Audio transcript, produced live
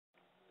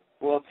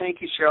Well,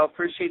 thank you, Cheryl.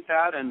 Appreciate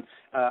that. And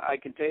I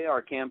can tell you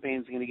our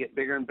campaign is going to get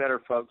bigger and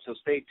better, folks. So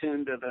stay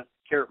tuned to the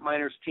Carrot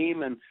Miners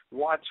team and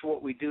watch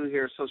what we do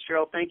here. So,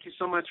 Cheryl, thank you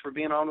so much for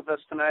being on with us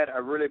tonight. I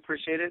really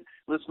appreciate it.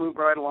 Let's move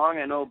right along.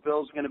 I know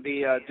Bill's going to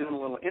be doing a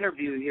little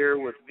interview here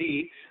with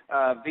V.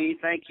 V,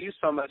 thank you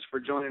so much for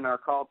joining our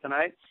call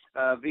tonight.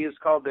 V is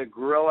called the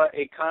Guerrilla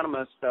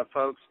Economist,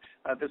 folks.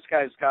 This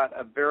guy's got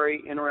a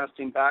very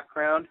interesting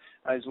background.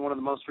 He's one of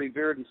the most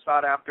revered and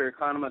sought-after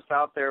economists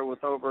out there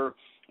with over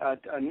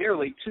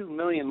nearly 2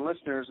 million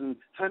listeners and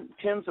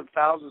tens of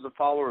thousands of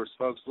followers,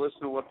 folks.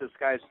 Listen to what this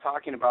guy's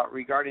talking about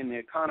regarding the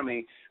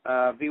economy.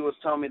 V was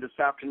telling me this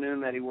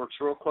afternoon that he works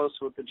real close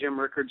with the Jim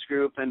Rickards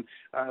Group and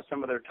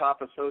some of their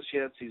top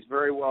associates. He's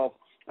very well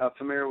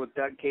familiar with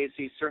Doug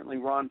Casey, certainly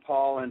Ron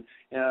Paul and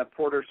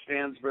Porter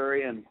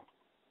Stansberry and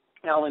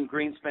Alan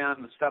Greenspan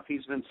and the stuff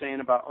he's been saying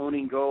about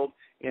owning gold.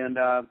 And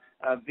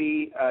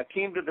V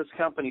came to this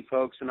company,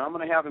 folks, and I'm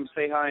going to have him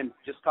say hi and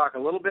just talk a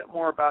little bit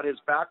more about his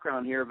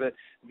background here. But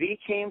V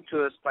came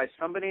to us by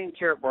somebody in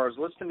Carrot Bars.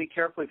 Listen to me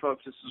carefully,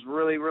 folks. This is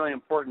really, really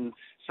important.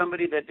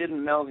 Somebody that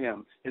didn't know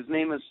him. His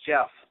name is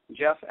Jeff.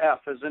 Jeff F.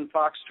 as in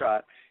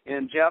Foxtrot.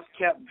 And Jeff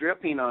kept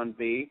dripping on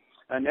V.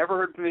 I never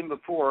heard from him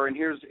before, and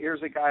here's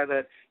a guy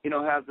that,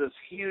 has this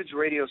huge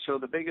radio show,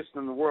 the biggest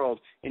in the world,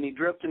 and he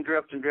dripped and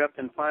dripped and dripped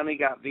and finally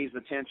got V's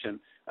attention.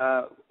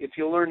 If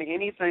you'll learn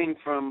anything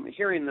from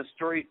hearing this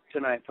story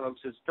tonight,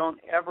 folks, is don't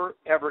ever,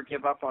 ever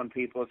give up on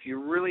people. If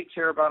you really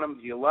care about them,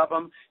 if you love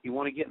them, you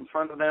want to get in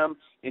front of them,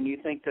 and you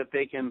think that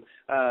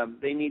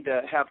they need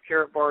to have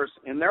Carrot Bars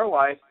in their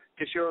life,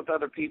 to share with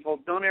other people,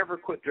 don't ever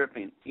quit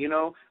dripping.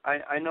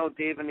 I know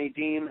Dave and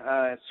Nadine,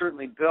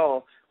 certainly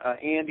Bill,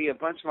 Andy, a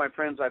bunch of my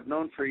friends I've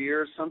known for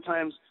years.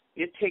 Sometimes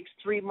it takes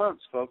 3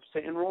 months, folks, to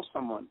enroll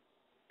someone.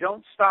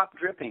 Don't stop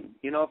dripping.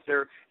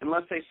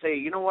 Unless they say,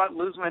 you know what,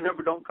 lose my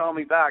number, don't call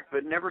me back,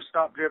 but never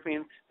stop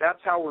dripping. That's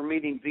how we're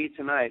meeting V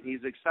tonight. He's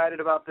excited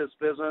about this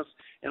business,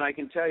 and I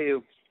can tell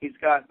you, he's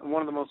got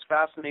one of the most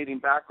fascinating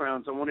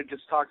backgrounds. I want to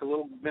just talk a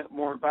little bit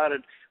more about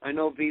it. I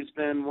know V's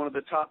been one of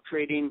the top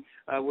trading,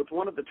 with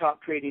one of the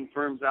top trading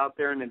firms out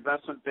there in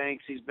investment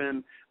banks. He's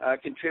been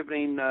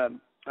contributing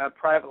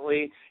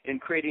privately in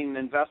creating an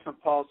investment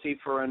policy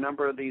for a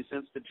number of these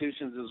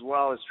institutions as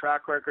well. His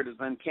track record is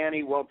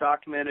uncanny,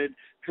 well-documented.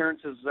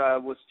 Appearances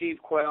with Steve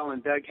Quayle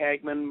and Doug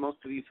Hagman. Most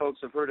of you folks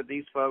have heard of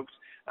these folks.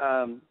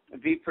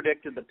 V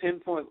predicted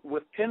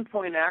with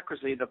pinpoint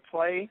accuracy the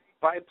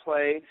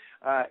play-by-play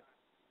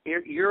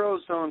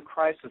Eurozone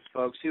crisis,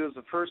 folks. He was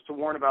the first to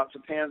warn about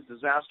Japan's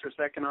disastrous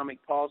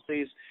economic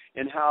policies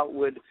and how it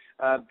would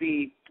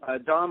be a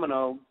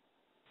domino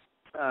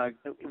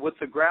with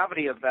the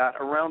gravity of that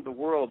around the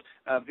world.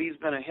 V's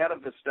been ahead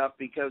of this stuff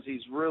because he's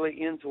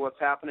really into what's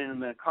happening in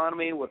the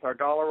economy with our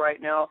dollar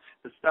right now,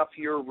 the stuff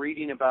you're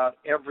reading about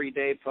every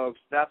day, folks.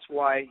 That's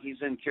why he's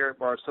in Carrot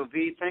Bar. So,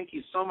 V, thank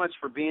you so much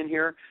for being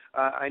here.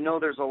 I know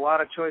there's a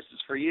lot of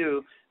choices for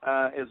you,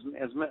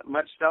 as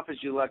much stuff as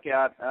you look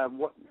at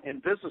in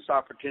business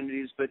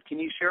opportunities, but can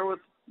you share with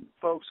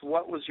folks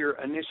what was your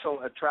initial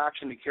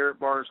attraction to Carrot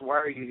Bars? Why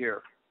are you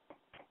here?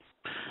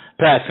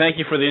 Pat, thank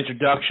you for the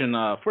introduction.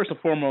 First and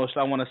foremost,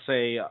 I want to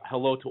say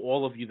hello to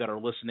all of you that are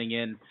listening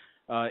in.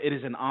 It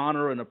is an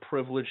honor and a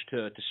privilege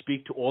to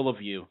speak to all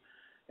of you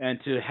and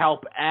to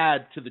help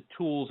add to the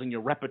tools in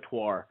your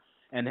repertoire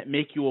and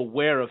make you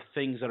aware of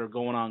things that are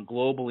going on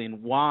globally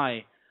and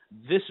why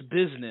this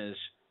business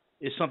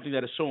is something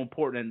that is so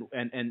important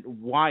and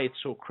why it's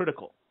so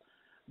critical.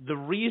 The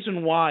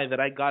reason why that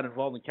I got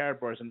involved in Carrot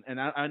Bars, and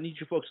I need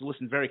you folks to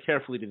listen very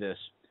carefully to this,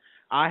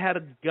 I had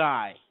a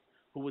guy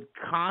who would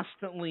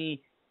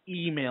constantly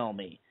email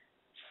me,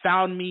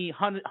 found me,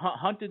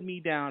 hunted me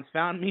down,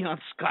 found me on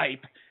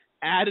Skype,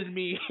 added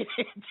me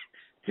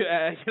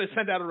to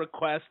send out a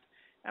request,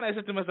 and I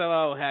said to myself,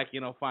 oh, heck,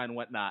 fine,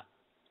 whatnot.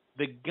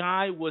 The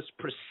guy was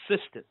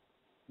persistent,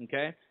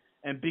 okay?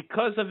 And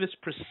because of his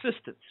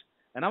persistence,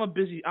 and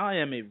I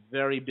am a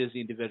very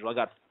busy individual. I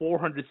got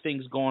 400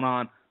 things going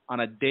on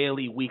a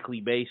daily,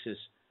 weekly basis.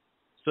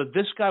 So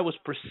this guy was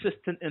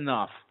persistent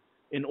enough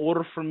in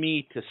order for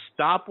me to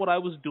stop what I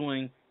was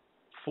doing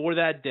for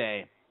that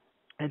day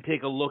and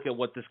take a look at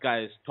what this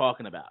guy is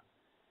talking about.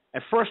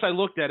 At first I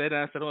looked at it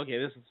and I said, okay,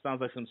 this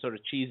sounds like some sort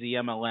of cheesy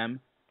MLM.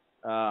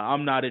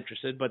 I'm not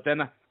interested. But then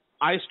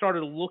I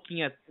started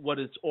looking at what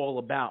it's all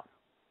about,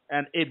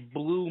 and it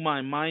blew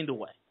my mind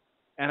away.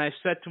 And I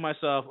said to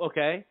myself,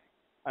 okay,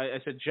 I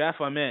said, Jeff,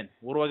 I'm in.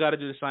 What do I got to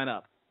do to sign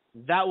up?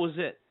 That was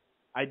it.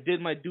 I did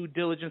my due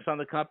diligence on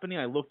the company.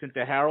 I looked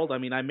into Harold. I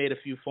made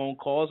a few phone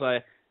calls.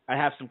 I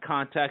have some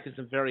contacts in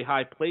some very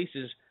high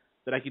places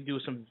that I could do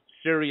some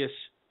serious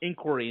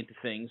inquiry into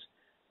things,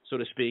 so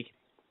to speak.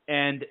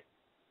 And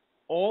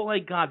all I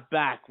got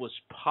back was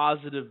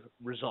positive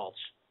results.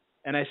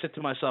 And I said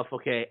to myself,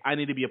 okay, I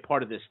need to be a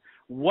part of this.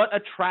 What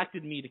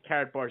attracted me to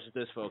Carrot Bars is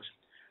this, folks.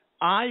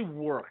 I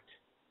worked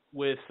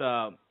with,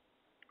 I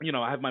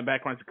have my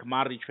background in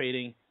commodity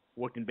trading,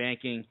 worked in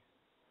banking.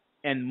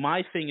 And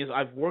my thing is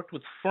I've worked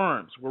with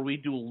firms where we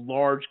do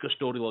large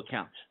custodial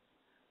accounts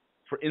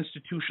for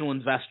institutional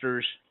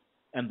investors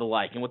and the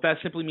like. And what that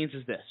simply means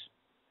is this.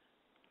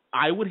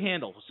 I would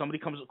handle, if somebody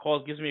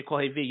gives me a call,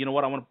 hey, V, you know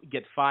what, I want to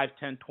get $5,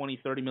 $10, $20,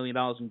 $30 million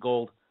in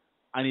gold.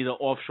 I need to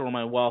offshore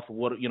my wealth.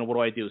 What do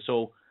I do?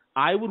 So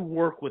I would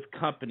work with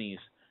companies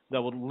that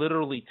would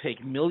literally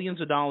take millions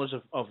of dollars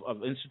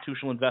of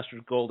institutional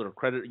investors' gold or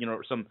credit,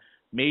 or some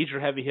major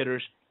heavy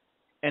hitters,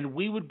 and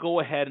we would go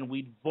ahead and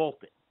we'd vault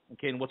it,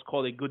 okay, in what's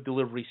called a good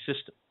delivery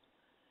system.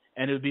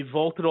 And it would be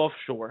vaulted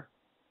offshore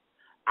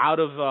out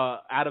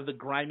of the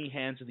grimy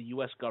hands of the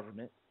U.S.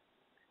 government.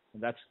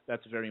 And that's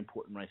very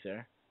important right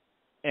there.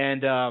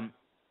 And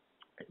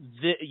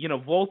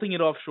vaulting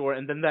it offshore,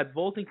 and then that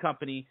vaulting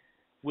company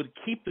would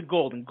keep the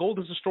gold, and gold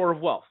is a store of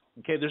wealth.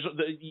 Okay,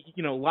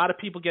 a lot of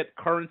people get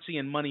currency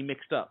and money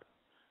mixed up.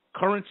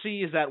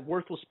 Currency is that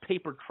worthless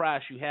paper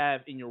trash you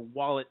have in your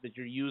wallet that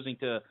you're using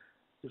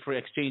for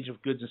exchange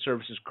of goods and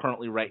services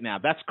currently right now.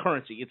 That's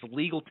currency. It's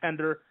legal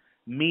tender,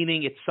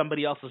 meaning it's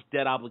somebody else's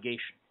debt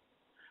obligation.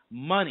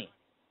 Money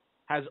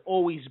has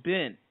always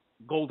been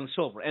gold and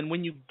silver, and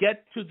when you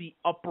get to the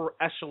upper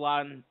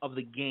echelon of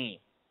the game,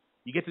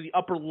 you get to the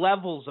upper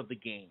levels of the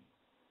game,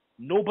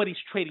 nobody's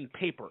trading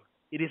paper.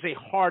 It is a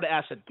hard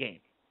asset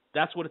game.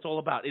 That's what it's all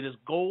about. It is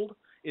gold,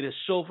 it is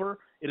silver,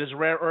 it is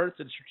rare earths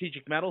and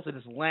strategic metals, it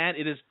is land,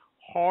 it is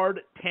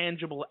hard,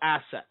 tangible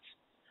assets.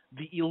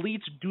 The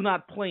elites do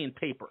not play in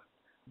paper.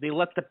 They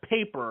let the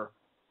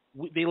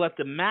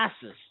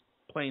masses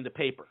play in the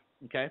paper,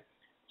 okay?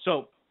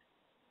 So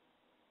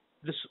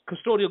this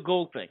custodial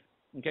gold thing,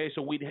 okay?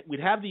 So we'd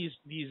have these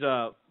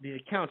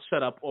accounts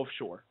set up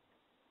offshore,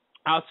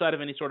 outside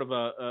of any sort of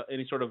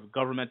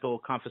governmental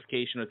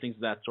confiscation or things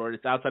of that sort.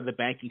 It's outside the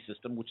banking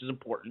system, which is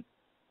important,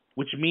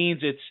 which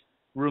means it's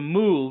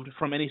removed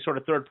from any sort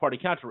of third-party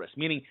counter risk.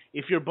 Meaning,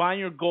 if you're buying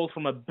your gold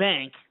from a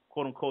bank,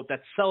 quote unquote,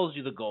 that sells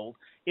you the gold,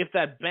 if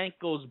that bank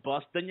goes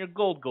bust, then your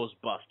gold goes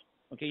bust.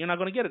 Okay, you're not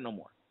going to get it no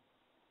more.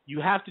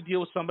 You have to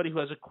deal with somebody who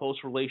has a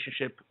close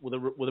relationship with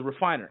a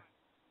refiner,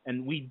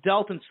 and we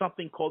dealt in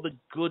something called the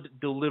good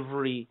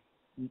delivery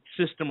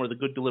system or the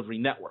good delivery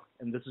network,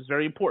 and this is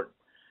very important.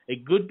 A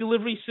good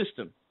delivery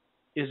system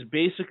is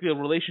basically a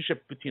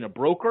relationship between a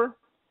broker,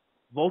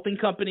 vaulting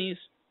companies,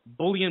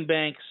 bullion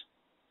banks,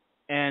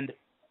 and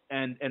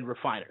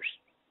refiners.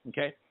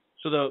 Okay,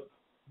 so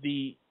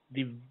the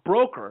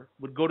broker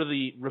would go to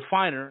the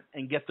refiner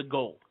and get the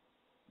gold,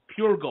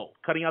 pure gold,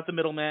 cutting out the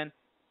middleman,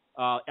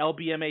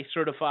 LBMA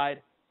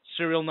certified,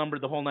 serial number,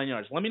 the whole 9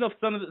 yards. Let me know if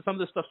some of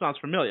this stuff sounds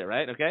familiar,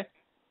 right? Okay.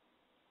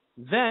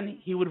 Then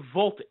he would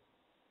vault it.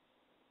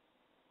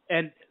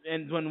 And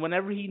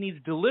whenever he needs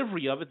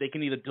delivery of it, they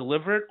can either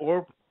deliver it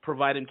or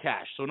provide him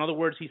cash. So in other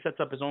words, he sets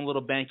up his own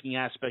little banking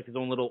aspect, his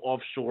own little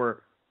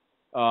offshore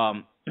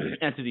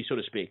entity, so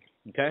to speak.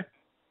 Okay.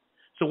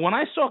 So when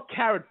I saw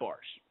carat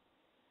bars,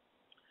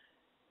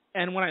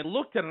 and when I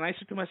looked at it, I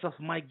said to myself,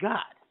 my God,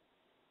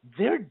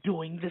 they're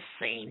doing the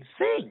same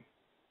thing.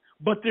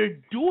 But they're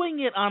doing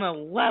it on a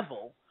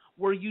level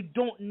where you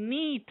don't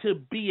need to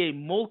be a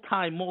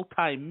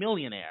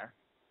multi-millionaire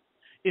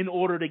in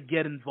order to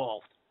get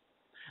involved.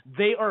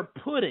 They are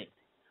putting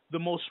the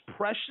most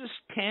precious,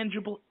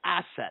 tangible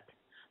asset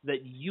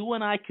that you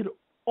and I could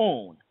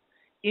own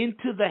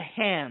into the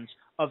hands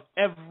of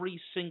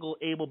every single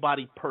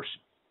able-bodied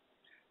person.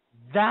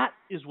 That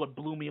is what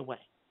blew me away.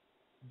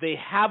 They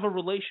have a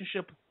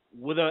relationship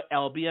with a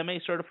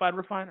LBMA certified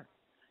refiner.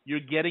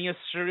 You're getting a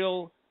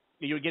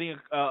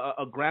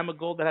gram of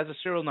gold that has a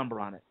serial number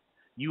on it.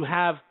 You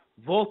have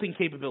vaulting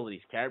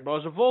capabilities. Carat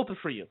bars are vaulted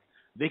for you.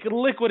 They could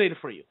liquidate it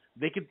for you.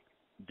 They could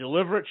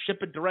deliver it,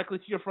 ship it directly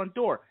to your front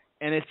door.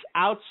 And it's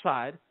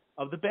outside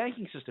of the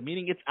banking system,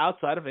 meaning it's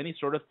outside of any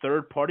sort of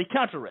third-party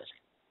counter risk.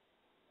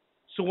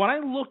 So when I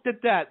looked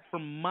at that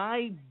from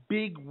my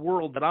big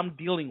world that I'm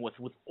dealing with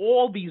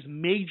all these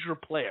major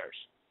players,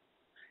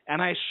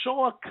 and I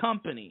saw a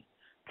company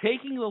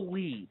taking the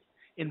lead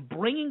in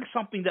bringing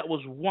something that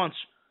was once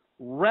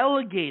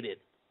relegated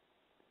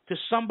to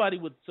somebody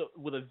with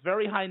a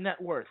very high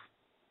net worth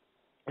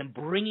and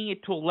bringing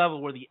it to a level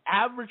where the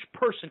average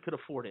person could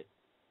afford it,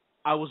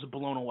 I was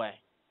blown away.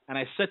 And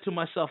I said to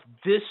myself,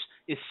 this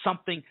is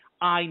something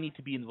I need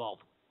to be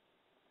involved with.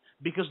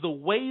 Because the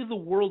way the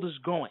world is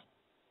going,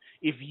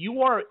 if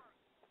you are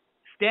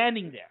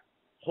standing there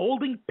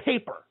holding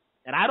paper,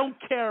 and I don't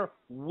care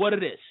what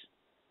it is,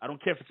 I don't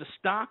care if it's a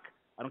stock,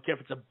 I don't care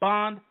if it's a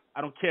bond,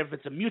 I don't care if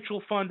it's a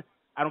mutual fund,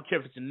 I don't care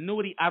if it's an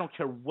annuity, I don't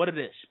care what it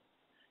is.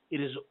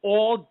 It is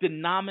all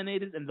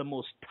denominated in the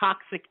most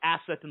toxic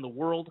asset in the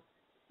world,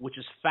 which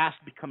is fast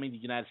becoming the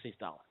United States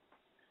dollar.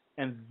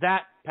 And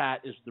that,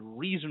 Pat, is the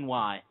reason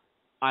why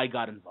I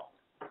got involved.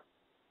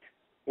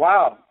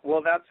 Wow.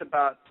 Well, that's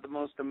about the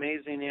most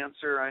amazing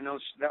answer. I know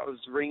that was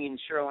ringing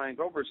Cheryl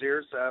Gober's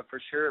ears. For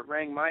sure, it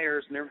rang my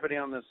ears and everybody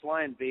on this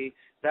line, B.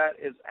 That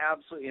is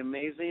absolutely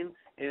amazing.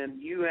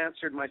 And you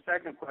answered my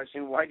second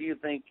question, why do you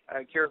think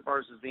carat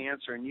bars is the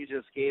answer? And you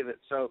just gave it.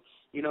 So,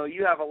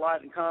 you have a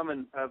lot in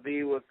common,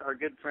 B, with our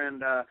good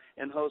friend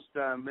and host,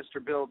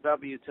 Mr. Bill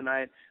W.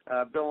 tonight.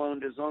 Bill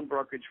owned his own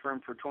brokerage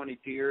firm for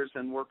 22 years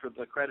and worked with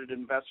accredited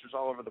investors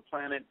all over the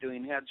planet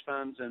doing hedge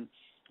funds and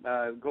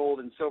gold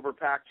and silver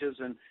packages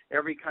and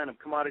every kind of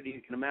commodity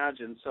you can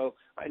imagine. So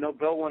I know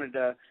Bill wanted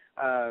to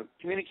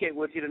communicate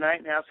with you tonight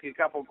and ask you a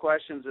couple of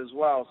questions as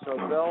well. So,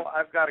 Bill,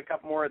 I've got a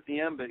couple more at the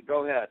end, but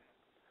go ahead.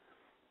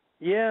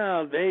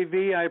 Yeah,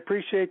 AV, I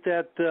appreciate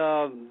that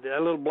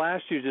little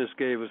blast you just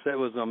gave us. That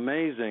was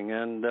amazing,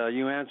 and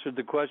you answered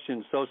the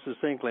question so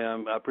succinctly.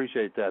 I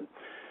appreciate that.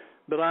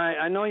 But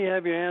I know you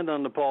have your hand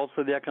on the pulse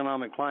of the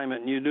economic climate,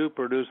 and you do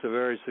produce a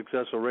very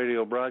successful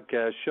radio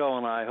broadcast show,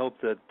 and I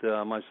hope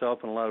that myself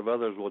and a lot of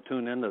others will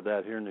tune into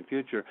that here in the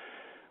future.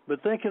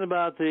 But thinking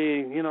about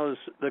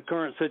the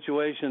current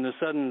situation, the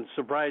sudden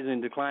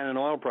surprising decline in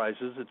oil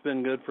prices, it's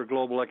been good for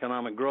global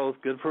economic growth,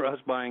 good for us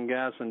buying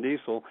gas and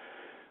diesel.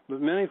 But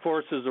many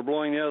forces are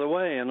blowing the other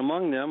way, and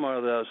among them are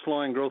the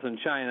slowing growth in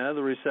China,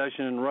 the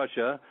recession in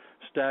Russia,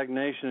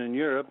 stagnation in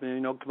Europe,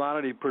 and,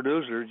 commodity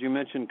producers. You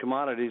mentioned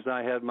commodities.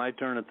 I had my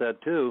turn at that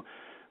too.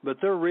 But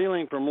they're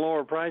reeling from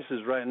lower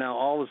prices right now,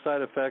 all the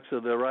side effects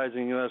of the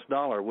rising U.S.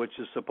 dollar, which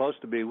is supposed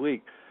to be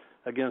weak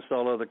against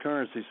all other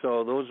currencies.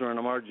 So those are in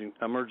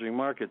emerging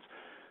markets.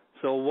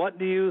 So what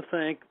do you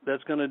think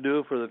that's going to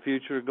do for the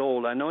future of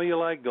gold? I know you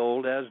like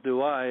gold, as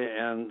do I,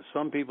 and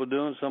some people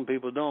do and some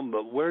people don't,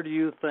 but where do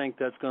you think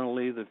that's going to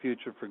leave the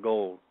future for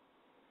gold?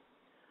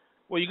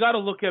 Well, you got to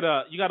look at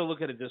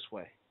it this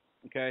way,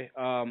 okay?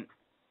 I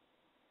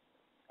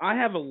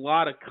have a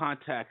lot of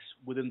contacts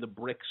within the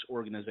BRICS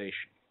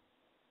organization.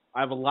 I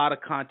have a lot of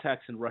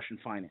contacts in Russian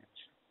finance.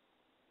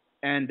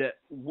 And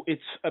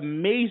it's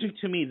amazing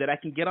to me that I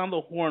can get on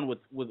the horn with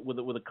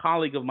a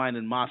colleague of mine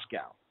in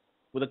Moscow,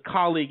 with a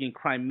colleague in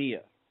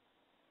Crimea,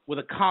 with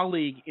a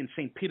colleague in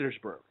St.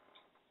 Petersburg,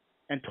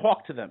 and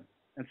talk to them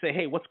and say,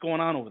 hey, what's going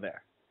on over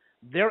there?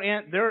 Their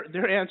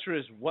answer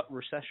is, what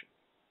recession?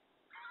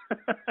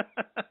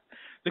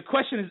 The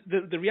question is,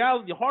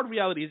 the hard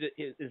reality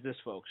is this,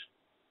 folks.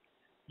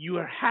 You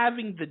are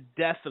having the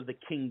death of the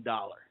king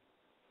dollar.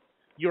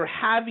 You're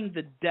having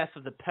the death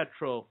of the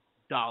petro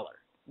dollar,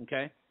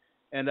 okay?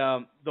 And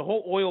the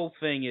whole oil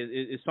thing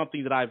is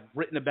something that I've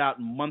written about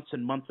months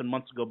and months and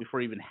months ago before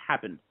it even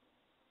happened.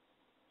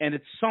 And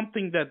it's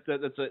something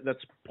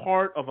that's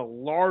part of a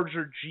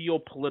larger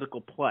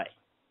geopolitical play.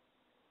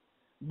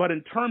 But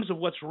in terms of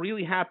what's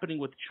really happening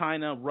with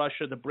China,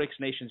 Russia, the BRICS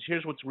nations,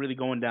 here's what's really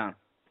going down.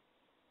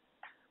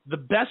 The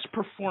best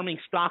performing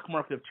stock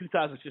market of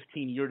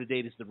 2015 year to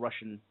date is the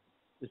Russian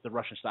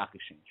stock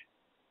exchange.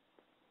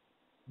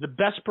 The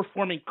best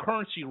performing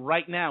currency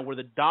right now, where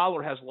the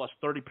dollar has lost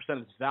 30% of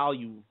its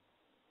value,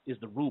 is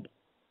the ruble.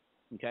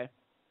 Okay?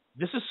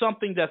 This is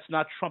something that's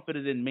not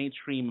trumpeted in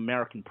mainstream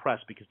American press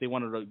because they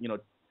wanted to,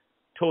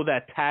 toe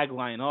that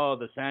tagline, oh,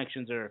 the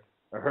sanctions are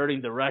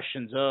hurting the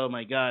Russians. Oh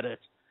my God,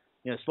 it's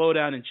slow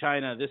down in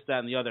China, this, that,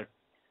 and the other.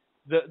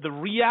 The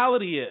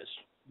reality is,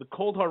 the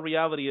cold hard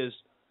reality is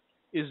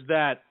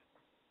that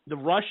the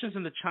Russians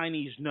and the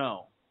Chinese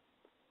know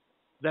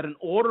that in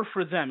order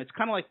for them, it's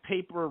kind of like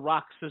paper,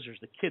 rock, scissors,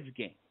 the kids'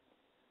 game.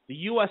 The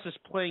U.S. is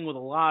playing with a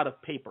lot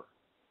of paper.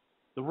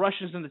 The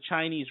Russians and the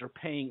Chinese are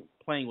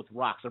playing with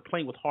rocks. They're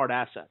playing with hard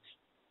assets.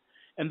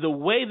 And the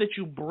way that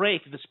you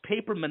break this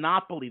paper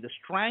monopoly, the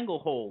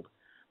stranglehold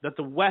that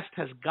the West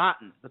has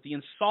gotten, that the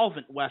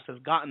insolvent West has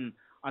gotten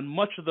on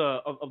much of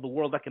the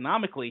world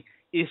economically,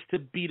 is to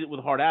beat it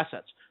with hard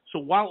assets. So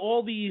while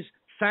all these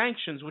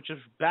sanctions, which have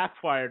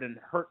backfired and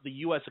hurt the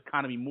U.S.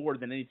 economy more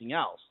than anything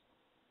else,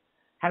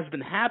 has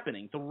been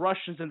happening, the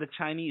Russians and the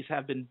Chinese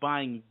have been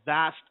buying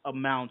vast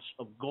amounts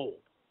of gold.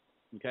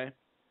 Okay?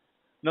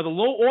 Now, the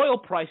low oil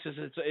prices,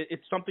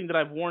 it's something that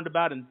I've warned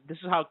about, and this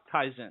is how it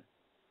ties in.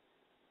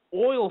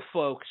 Oil,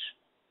 folks,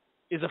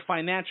 is a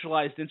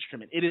financialized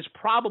instrument. It is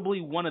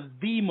probably one of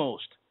the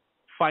most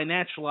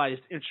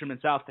financialized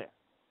instruments out there.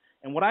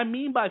 And what I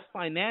mean by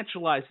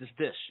financialized is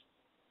this.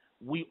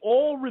 We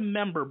all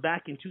remember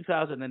back in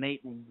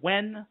 2008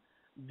 when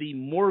the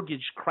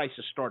mortgage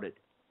crisis started.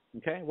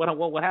 Okay,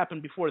 what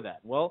happened before that?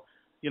 Well,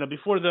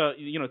 before the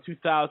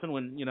 2000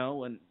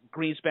 when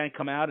Greenspan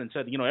come out and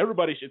said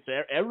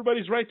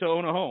everybody's right to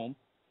own a home,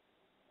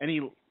 and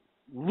he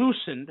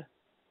loosened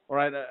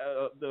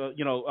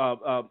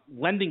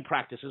lending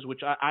practices,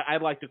 which I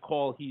like to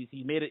call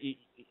he made it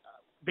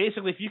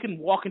basically, if you can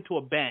walk into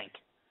a bank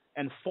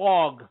and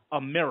fog a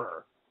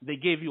mirror, they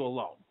gave you a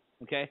loan.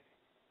 Okay,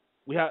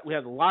 we had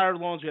the liar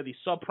loans, we had these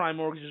subprime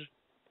mortgages.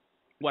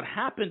 What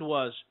happened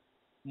was,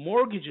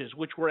 mortgages,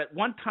 which were at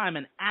one time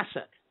an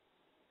asset,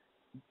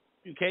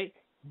 okay,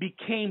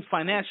 became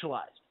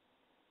financialized,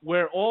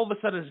 where all of a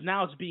sudden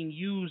now it's being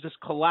used as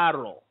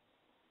collateral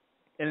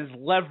and is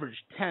leveraged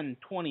 10,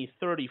 20,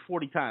 30,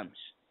 40 times.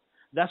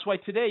 That's why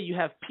today you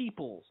have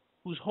people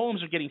whose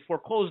homes are getting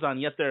foreclosed on,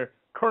 yet they're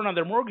current on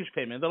their mortgage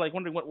payment. They're like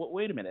wondering,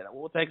 wait a minute,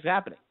 what the heck's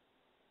happening?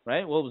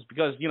 Right? Well, it was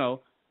because,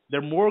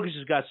 their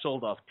mortgages got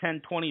sold off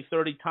 10, 20,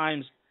 30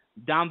 times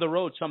down the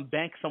road. Some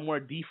bank somewhere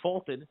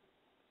defaulted,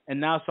 and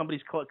now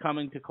somebody's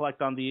coming to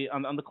collect on the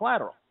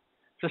collateral.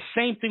 It's the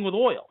same thing with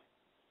oil.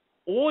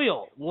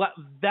 Oil,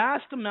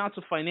 vast amounts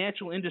of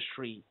financial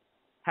industry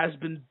has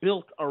been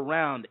built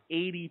around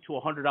 $80 to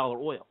 $100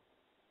 oil.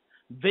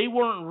 They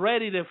weren't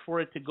ready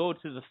for it to go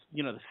to the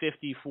the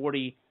 50,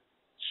 40,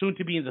 soon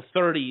to be in the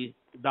 $30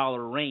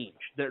 range.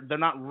 They're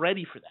not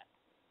ready for that.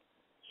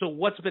 So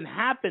what's been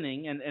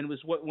happening, and was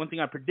one thing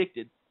I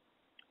predicted,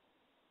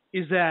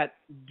 is that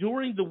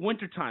during the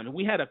wintertime, and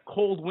we had a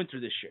cold winter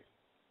this year,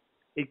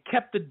 it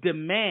kept the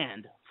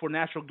demand for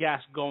natural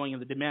gas going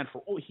and the demand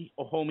for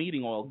home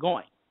heating oil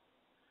going.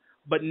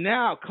 But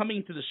now, coming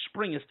into the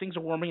spring, as things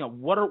are warming up,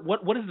 what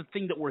is the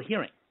thing that we're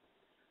hearing?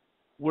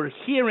 We're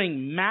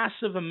hearing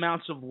massive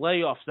amounts of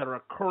layoffs that are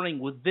occurring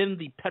within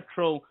the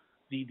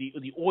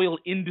oil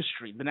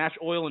industry, the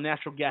oil and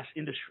natural gas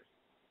industry.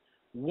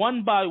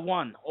 One by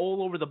one,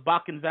 all over the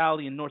Bakken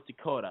Valley in North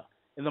Dakota,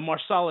 in the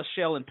Marcellus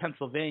Shale in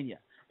Pennsylvania,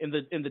 in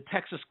the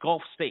Texas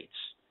Gulf states,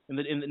 in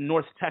the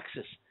North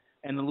Texas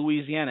and in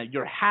Louisiana,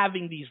 you're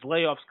having these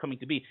layoffs coming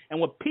to be. And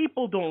what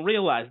people don't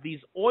realize, these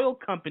oil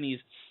companies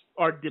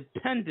are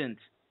dependent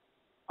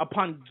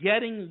upon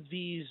getting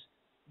these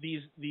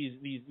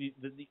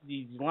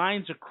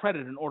lines of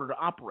credit in order to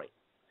operate.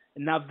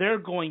 And now they're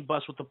going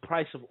bust with the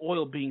price of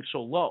oil being so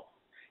low.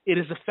 It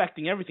is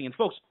affecting everything. And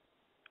folks,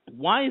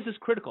 why is this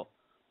critical?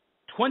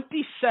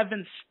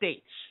 27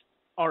 states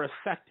are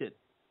affected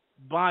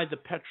by the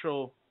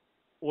petro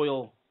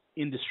oil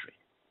industry.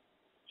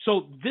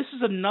 So this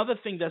is another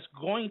thing that's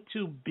going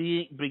to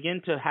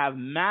begin to have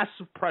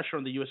massive pressure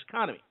on the U.S.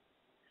 economy.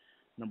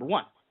 Number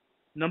one.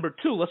 Number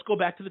two, let's go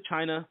back to the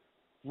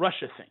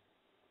China-Russia thing.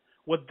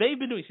 What they've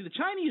been doing, the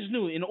Chinese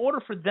knew in order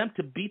for them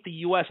to beat the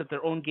U.S. at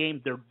their own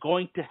game, they're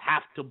going to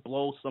have to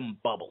blow some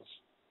bubbles.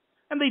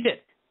 And they did.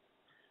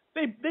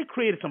 They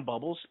created some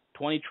bubbles,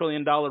 $20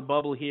 trillion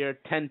bubble here,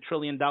 $10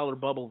 trillion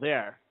bubble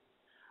there.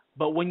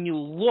 But when you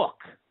look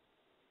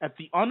at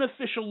the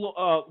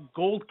unofficial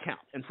gold count,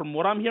 and from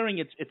what I'm hearing,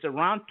 it's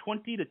around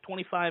 20 to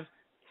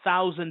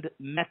 25,000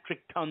 metric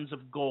tons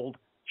of gold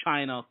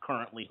China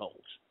currently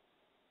holds.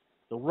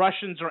 The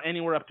Russians are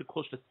anywhere up to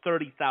close to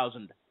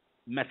 30,000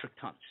 metric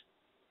tons.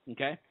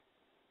 Okay?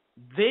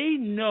 They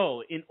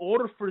know in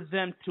order for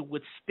them to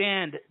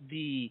withstand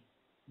the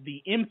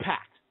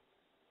impact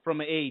from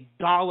a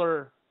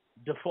dollar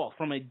default,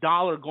 from a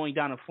dollar going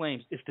down in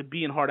flames, is to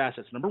be in hard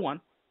assets, number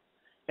one.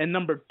 And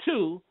number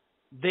two,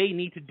 they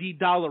need to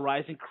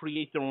de-dollarize and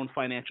create their own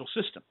financial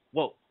system.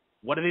 Well,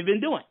 what have they been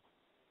doing?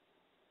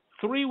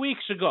 3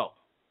 weeks ago,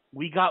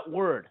 we got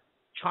word.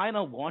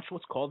 China launched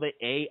what's called the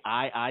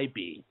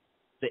AIIB,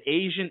 the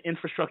Asian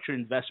Infrastructure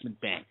Investment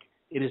Bank.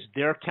 It is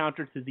their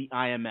counter to the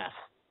IMF,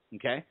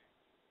 okay?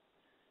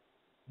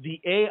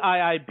 The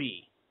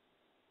AIIB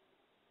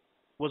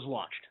was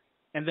launched.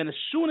 And then as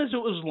soon as it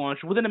was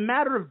launched, within a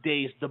matter of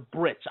days, the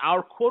Brits,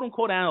 our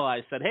quote-unquote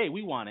allies, said, hey,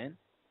 we want in.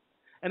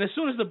 And as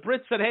soon as the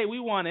Brits said, hey, we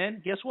want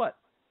in, guess what?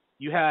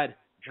 You had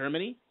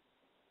Germany,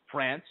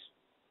 France,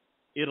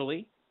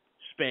 Italy,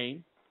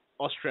 Spain,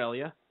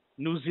 Australia,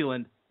 New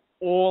Zealand,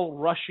 all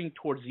rushing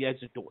towards the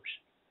exit doors.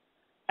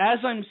 As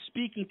I'm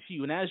speaking to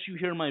you and as you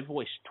hear my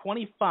voice,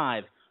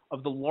 25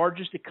 of the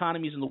largest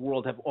economies in the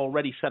world have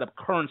already set up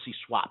currency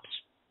swaps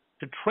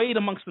to trade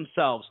amongst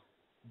themselves,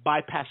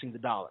 bypassing the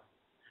dollar.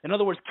 In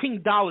other words,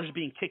 King Dollar is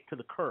being kicked to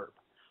the curb.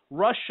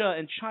 Russia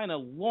and China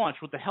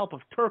launched, with the help of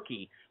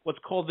Turkey, what's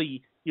called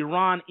the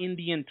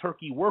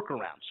Iran-Indian-Turkey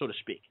workaround, so to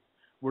speak,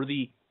 where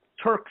the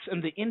Turks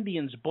and the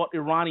Indians bought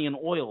Iranian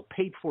oil,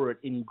 paid for it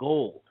in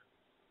gold.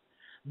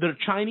 The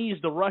Chinese,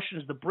 the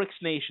Russians, the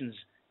BRICS nations,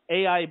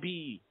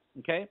 AIB,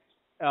 okay,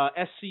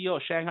 SCO,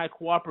 Shanghai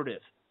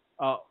Cooperative,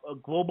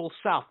 Global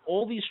South,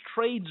 all these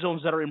trade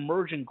zones that are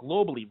emerging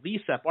globally,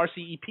 VCEP,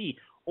 RCEP,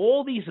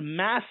 all these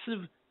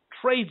massive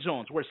trade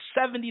zones where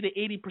 70 to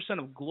 80%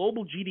 of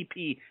global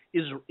GDP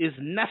is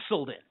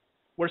nestled in,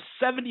 where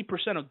 70%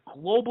 of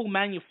global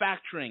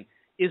manufacturing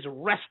is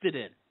rested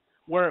in,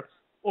 where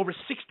over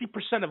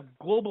 60% of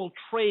global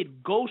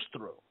trade goes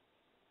through.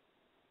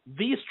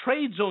 These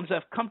trade zones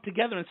have come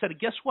together and said,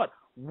 guess what?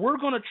 We're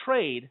going to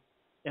trade,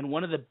 and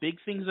one of the big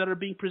things that are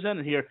being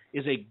presented here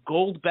is a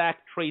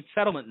gold-backed trade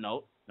settlement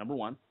note, number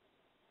one.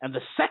 And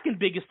the second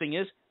biggest thing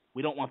is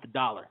we don't want the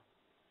dollar.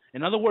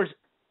 In other words,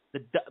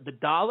 the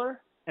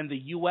dollar and the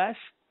U.S.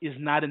 is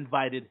not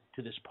invited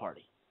to this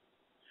party.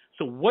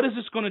 So what is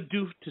this going to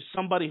do to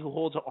somebody who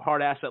holds a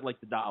hard asset like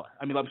the dollar?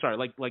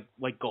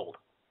 Like gold.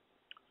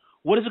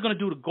 What is it going to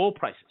do to gold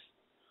prices?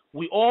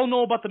 We all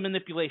know about the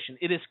manipulation.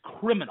 It is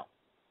criminal.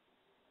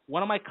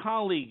 One of my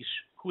colleagues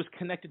who is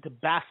connected to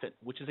BaFin,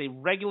 which is a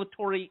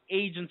regulatory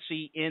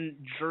agency in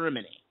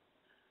Germany,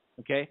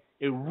 okay,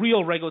 a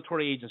real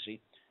regulatory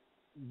agency,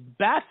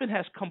 BaFin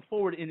has come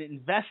forward in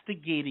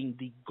investigating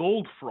the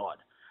gold fraud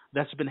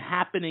that's been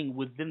happening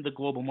within the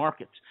global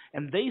markets.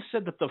 And they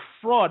said that the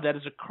fraud that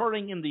is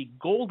occurring in the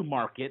gold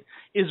market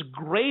is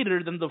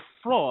greater than the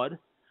fraud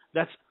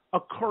that's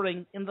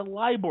occurring in the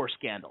LIBOR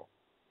scandal.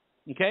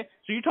 Okay?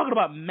 So you're talking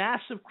about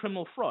massive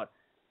criminal fraud.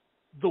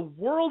 The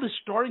world is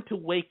starting to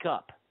wake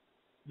up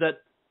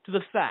to the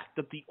fact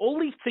that the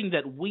only thing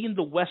that we in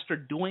the West are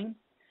doing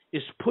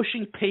is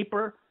pushing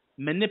paper,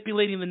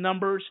 manipulating the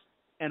numbers,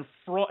 and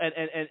fraud,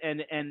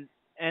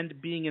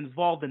 and being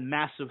involved in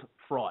massive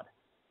fraud.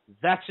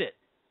 That's it.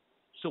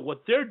 So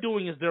what they're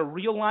doing is they're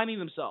realigning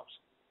themselves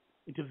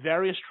into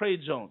various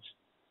trade zones,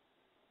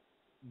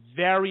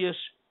 various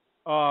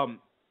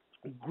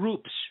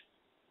groups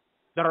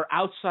that are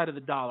outside of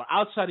the dollar,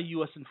 outside of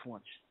U.S.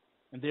 influence,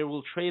 and they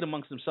will trade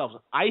amongst themselves,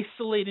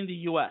 isolating the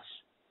U.S.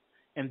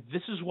 And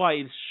this is why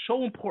it's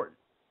so important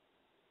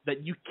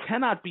that you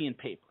cannot be in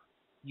paper.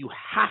 You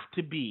have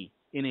to be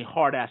in a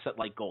hard asset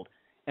like gold.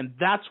 And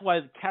that's why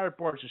the carrot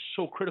bars is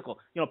so critical.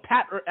 You know,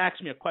 Pat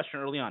asked me a question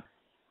early on.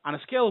 On a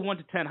scale of 1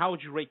 to 10, how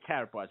would you rate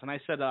carrot bars? And I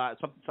said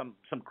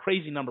some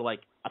crazy number like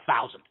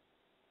 1,000.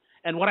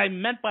 And what I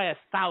meant by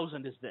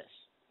 1,000 is this.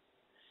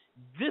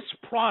 This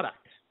product,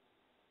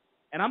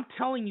 and I'm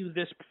telling you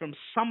this from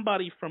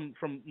somebody from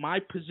my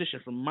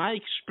position, from my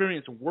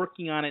experience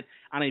working on it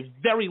on a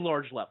very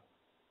large level.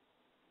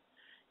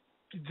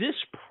 This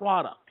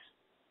product,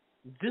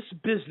 this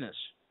business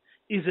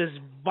is as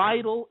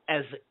vital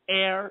as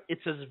air.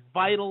 It's as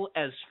vital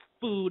as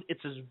food.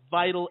 It's as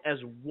vital as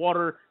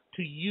water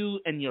to you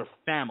and your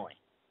family.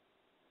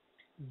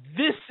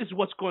 This is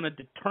what's going to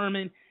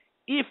determine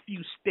if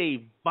you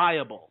stay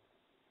viable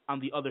on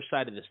the other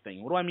side of this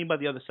thing. What do I mean by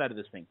the other side of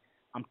this thing?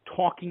 I'm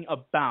talking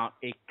about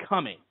a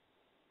coming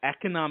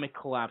economic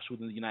collapse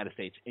within the United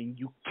States, and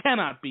you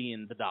cannot be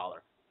in the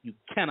dollar. You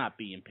cannot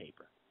be in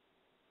paper.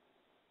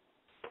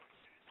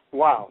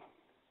 Wow.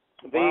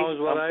 Wow is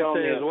what I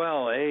say as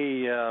well.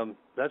 Hey,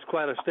 that's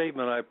quite a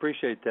statement. I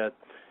appreciate that.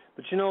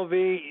 But you know,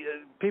 V,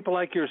 people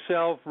like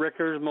yourself,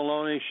 Rickers,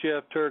 Maloney,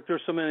 Schiff, Turk,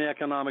 there's so many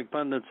economic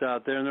pundits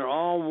out there, and they're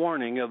all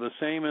warning of the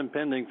same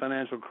impending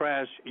financial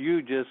crash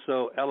you just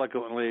so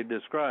eloquently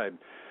described.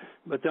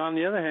 But on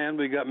the other hand,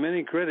 we got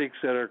many critics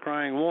that are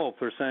crying wolf.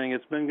 They're saying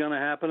it's been going to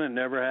happen, it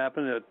never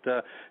happened.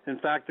 In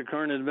fact, the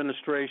current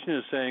administration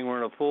is saying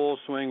we're in a full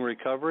swing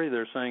recovery.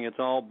 They're saying it's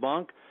all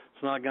bunk.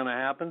 It's not going to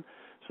happen.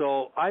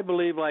 So I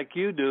believe like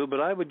you do, but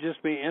I would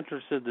just be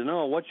interested to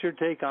know, what's your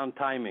take on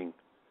timing?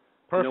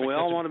 Perfect. You know, we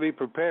all want to be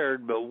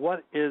prepared, but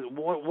what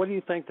do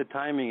you think the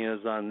timing is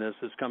on this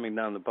that's coming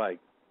down the pike?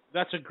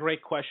 That's a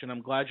great question.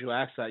 I'm glad you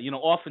asked that. You know,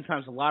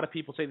 oftentimes a lot of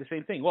people say the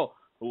same thing. Well,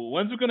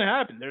 when's it going to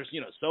happen? There's,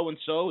 you know,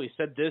 so-and-so, he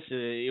said this,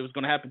 it was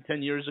going to happen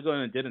 10 years ago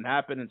and it didn't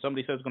happen, and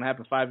somebody said it's going to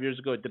happen 5 years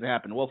ago, it didn't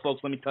happen. Well,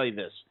 folks, let me tell you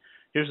this.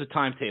 Here's the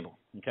timetable,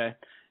 okay?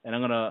 And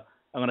I'm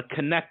going to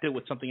connect it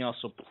with something else,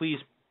 so please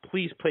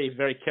pay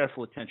very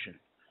careful attention.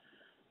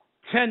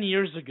 10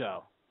 years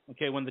ago,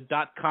 okay, when the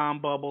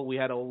dot-com bubble, we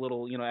had a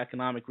little, you know,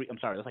 economic, I'm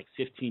sorry, that's like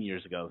 15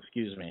 years ago,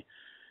 excuse me.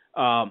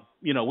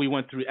 You know, we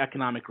went through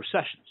economic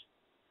recessions.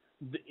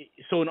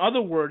 So in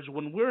other words,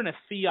 when we're in a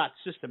fiat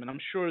system, and I'm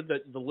sure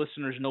that the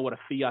listeners know what a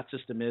fiat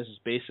system is, it's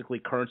basically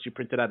currency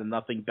printed out of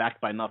nothing,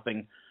 backed by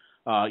nothing,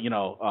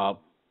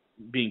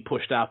 being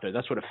pushed out there.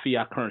 That's what a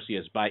fiat currency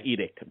is, by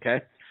edict,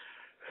 okay?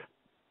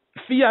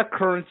 Fiat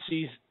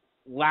currencies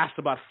last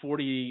about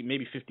 40,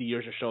 maybe 50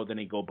 years or so, then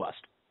they go bust.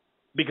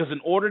 Because in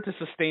order to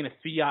sustain a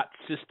fiat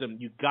system,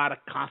 you got to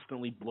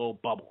constantly blow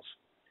bubbles.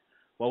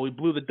 Well, we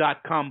blew the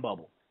dot-com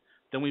bubble.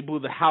 Then we blew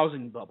the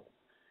housing bubble.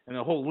 And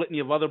a whole litany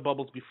of other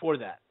bubbles before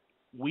that.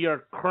 We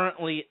are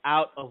currently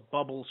out of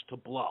bubbles to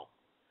blow.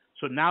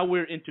 So now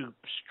we're into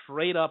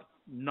straight-up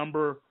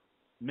number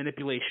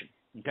manipulation,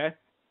 okay?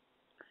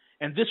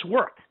 And this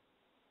worked.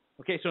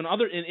 Okay, so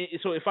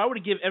so if I were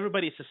to give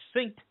everybody a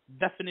succinct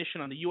definition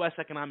on the U.S.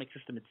 economic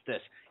system, it's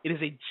this. It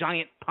is a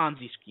giant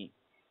Ponzi scheme.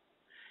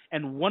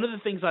 And one of the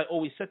things I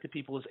always said to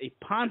people is a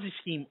Ponzi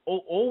scheme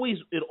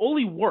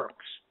only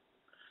works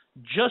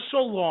just so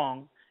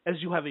long as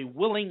you have a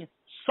willing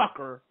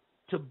sucker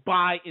to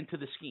buy into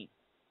the scheme.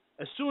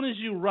 As soon as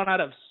you run out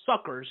of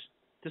suckers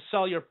to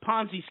sell your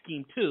Ponzi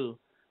scheme to,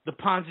 the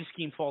Ponzi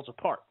scheme falls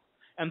apart.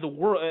 And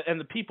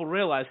the people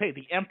realize, hey,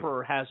 the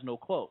emperor has no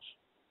clothes.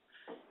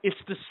 It's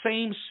the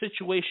same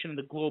situation in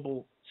the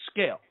global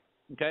scale,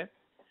 okay?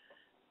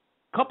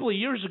 A couple of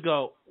years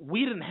ago,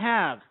 we didn't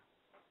have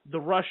the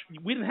BRICS.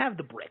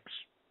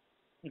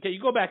 Okay,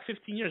 you go back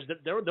 15 years,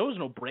 there was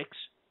no BRICS.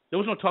 There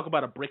was no talk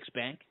about a BRICS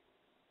bank.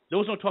 There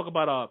was no talk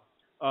about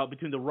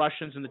between the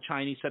Russians and the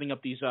Chinese setting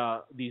up these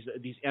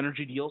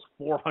energy deals,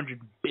 $400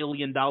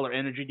 billion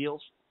energy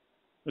deals.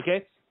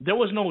 Okay, there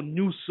was no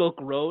new Silk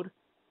Road.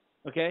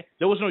 Okay,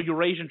 there was no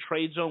Eurasian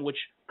trade zone, which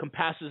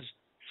compasses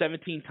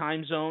 17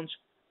 time zones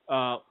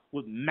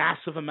with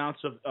massive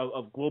amounts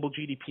of global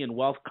GDP and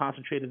wealth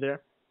concentrated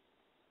there.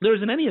 There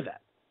isn't any of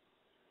that.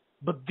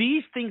 But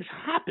these things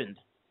happened.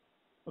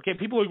 Okay,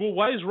 people are like, well,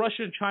 why is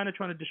Russia and China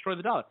trying to destroy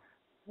the dollar?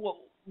 Well,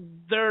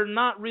 they're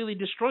not really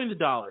destroying the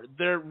dollar.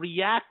 They're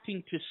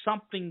reacting to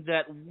something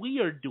that we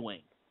are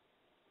doing.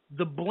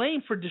 The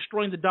blame for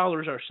destroying the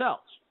dollar is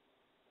ourselves.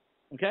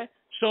 Okay?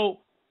 So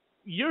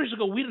years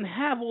ago, we didn't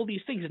have all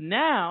these things.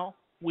 Now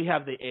we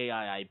have the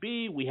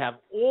AIIB. We have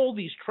all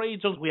these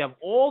trade zones. We have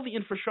all the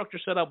infrastructure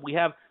set up. We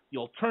have the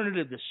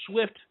alternative to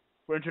SWIFT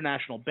for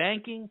international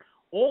banking.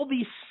 All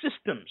these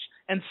systems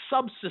and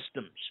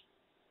subsystems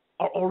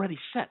are already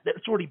set.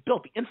 It's already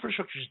built. The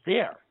infrastructure is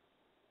there.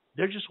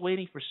 They're just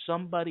waiting for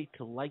somebody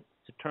to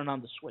turn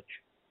on the switch.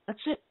 That's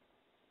it.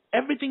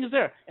 Everything is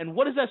there. And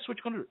what is that switch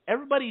going to do?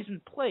 Everybody's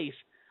in place,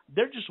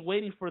 They're just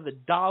waiting for the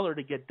dollar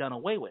to get done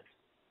away with.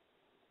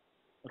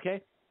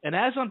 Okay? And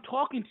as I'm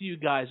talking to you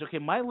guys, okay,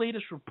 my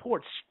latest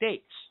report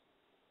states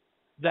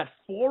that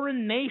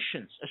foreign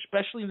nations,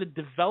 especially in the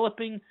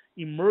developing,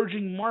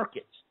 emerging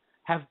markets,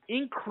 have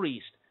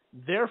increased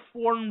their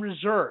foreign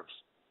reserves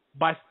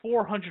by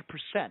 400%.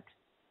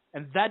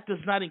 And that does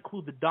not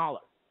include the dollar.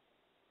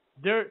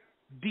 They're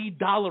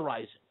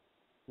de-dollarizing.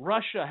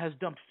 Russia has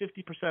dumped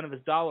 50% of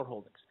its dollar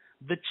holdings.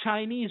 The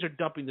Chinese are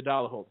dumping the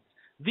dollar holdings.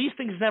 These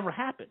things never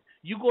happen.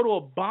 You go to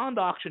a bond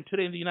auction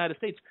today in the United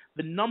States,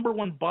 the number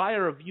one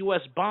buyer of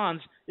U.S.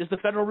 bonds is the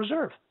Federal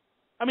Reserve.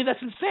 I mean,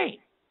 that's insane.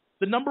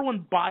 The number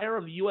one buyer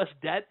of U.S.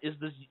 debt is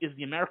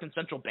the American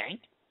Central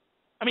Bank.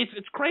 I mean,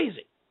 it's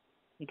crazy.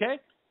 Okay?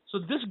 So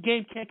this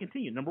game can't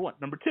continue, number one.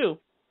 Number two,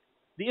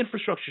 the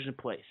infrastructure is in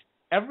place.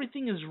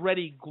 Everything is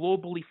ready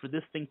globally for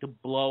this thing to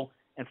blow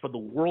and for the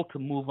world to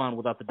move on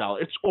without the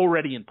dollar. It's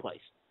already in place.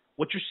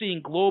 What you're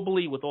seeing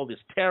globally with all this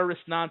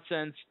terrorist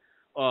nonsense,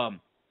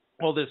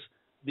 all this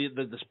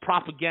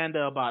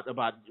propaganda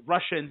about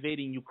Russia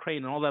invading Ukraine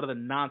and all that other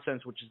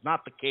nonsense, which is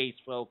not the case,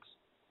 folks.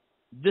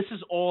 This is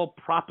all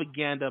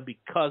propaganda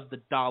because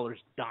the dollar's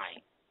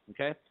dying.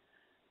 Okay?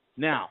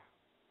 Now,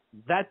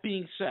 that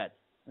being said,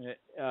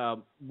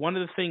 one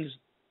of the things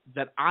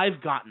that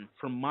I've gotten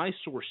from my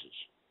sources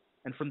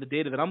and from the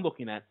data that I'm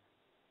looking at,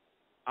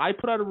 I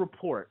put out a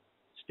report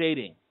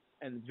stating,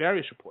 and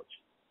various reports,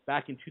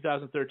 back in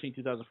 2013,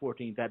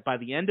 2014, that by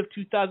the end of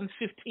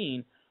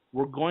 2015,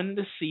 we're going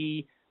to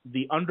see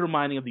the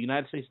undermining of the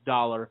United States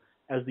dollar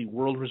as the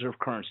world reserve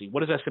currency.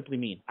 What does that simply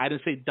mean? I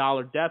didn't say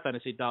dollar death. I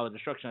didn't say dollar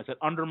destruction. I said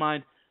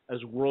undermined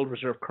as world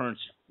reserve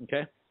currency.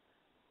 Okay?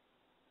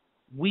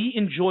 We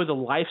enjoy the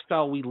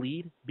lifestyle we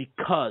lead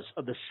because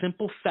of the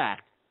simple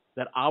fact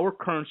that our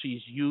currency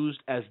is used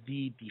as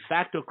the de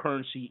facto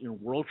currency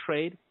in world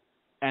trade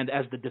and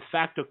as the de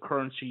facto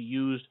currency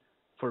used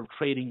for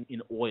trading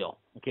in oil,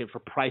 okay, for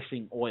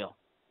pricing oil.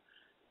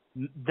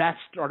 That's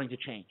starting to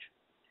change.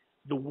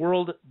 The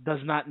world does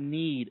not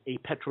need a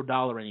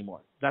petrodollar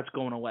anymore. That's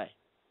going away.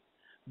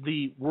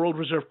 The world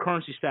reserve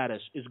currency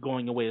status is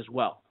going away as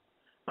well.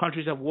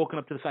 Countries have woken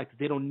up to the fact that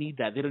they don't need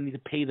that. They don't need to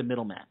pay the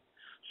middleman.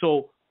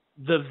 So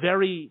the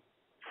very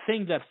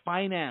thing that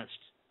financed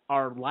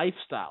our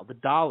lifestyle, the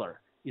dollar,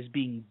 is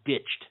being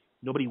ditched.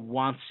 Nobody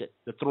wants it.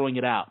 They're throwing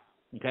it out.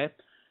 Okay?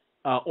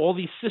 All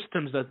these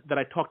systems that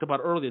I talked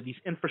about earlier, these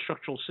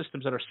infrastructural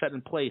systems that are set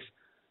in place,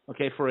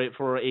 okay,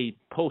 for a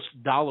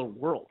post-dollar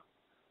world,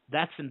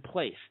 that's in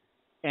place,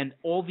 and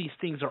all these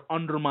things are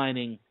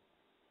undermining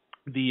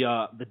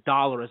the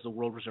dollar as the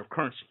world reserve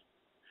currency.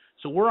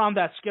 So we're on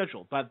that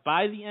schedule. But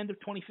by the end of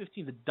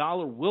 2015, the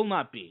dollar will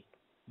not be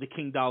the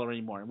king dollar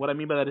anymore. And what I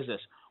mean by that is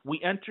this: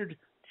 we entered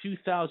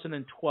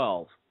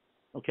 2012.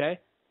 Okay,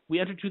 we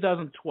entered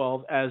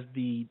 2012 as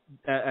the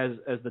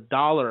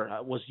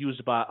dollar was used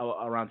about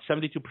around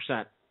 72%.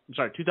 I'm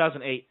sorry,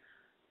 2008.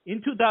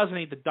 In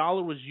 2008, the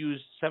dollar was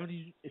used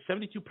 72%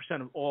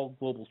 of all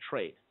global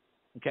trade.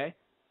 Okay,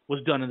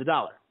 was done in the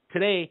dollar.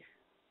 Today,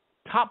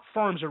 top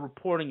firms are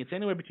reporting it's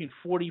anywhere between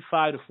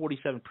 45 to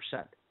 47%.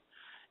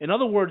 In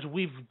other words,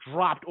 we've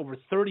dropped over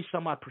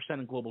 30-some-odd%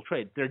 in global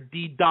trade. They're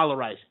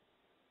de-dollarizing,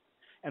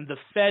 and the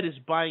Fed is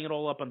buying it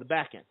all up on the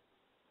back end.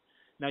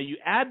 Now, you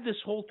add this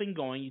whole thing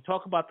going, you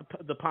talk about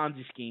the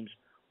Ponzi schemes,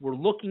 we're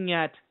looking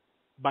at,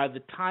 by the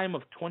time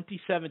of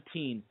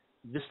 2017,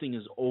 this thing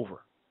is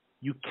over.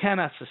 You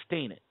cannot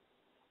sustain it.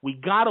 We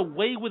got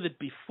away with it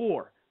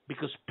before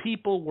because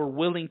people were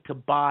willing to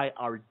buy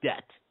our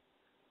debt.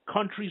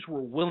 Countries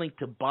were willing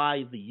to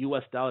buy the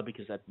U.S. dollar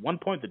because at one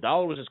point the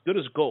dollar was as good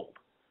as gold.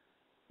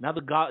 Now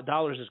the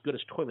dollar is as good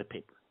as toilet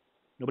paper.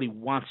 Nobody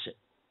wants it.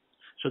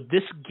 So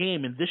this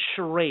game and this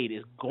charade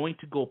is going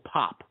to go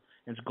pop.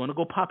 And it's going to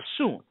go pop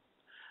soon.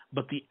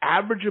 But the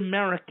average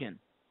American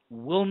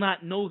will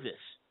not know this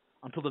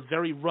until the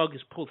very rug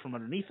is pulled from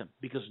underneath them.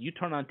 Because you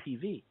turn on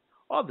TV,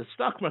 oh, the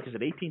stock market is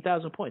at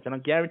 18,000 points. And I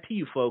guarantee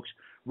you, folks,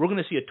 we're going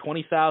to see a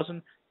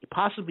 20,000,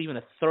 possibly even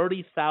a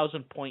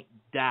 30,000 point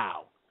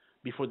Dow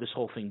before this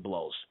whole thing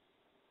blows.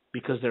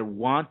 Because they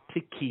want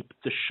to keep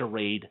the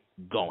charade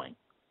going.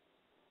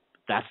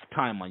 That's the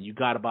timeline. You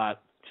got about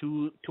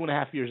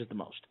 2.5 years at the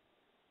most.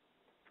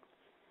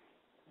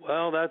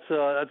 Well, that's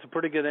a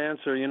pretty good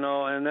answer,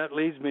 and that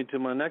leads me to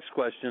my next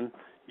question.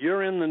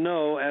 You're in the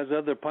know, as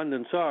other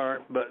pundits are,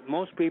 but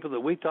most people that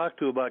we talk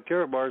to about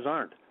carrot bars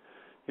aren't.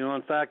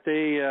 In fact,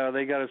 they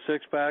got a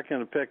six-pack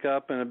and a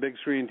pickup and a big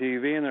screen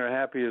TV, and they're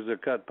happy as a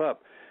cut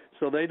pup.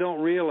 So they don't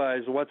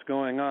realize what's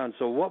going on.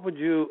 So what would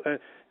you,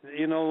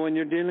 when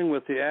you're dealing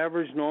with the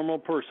average normal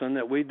person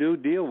that we do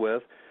deal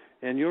with,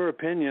 in your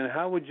opinion,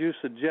 how would you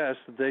suggest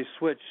that they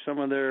switch some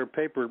of their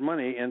paper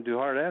money into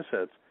hard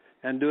assets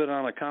and do it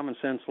on a common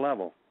sense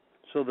level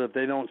so that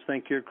they don't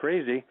think you're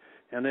crazy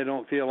and they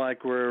don't feel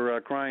like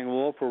we're crying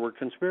wolf or we're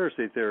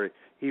conspiracy theory,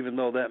 even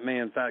though that may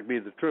in fact be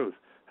the truth?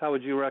 How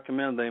would you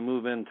recommend they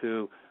move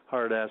into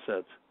hard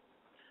assets?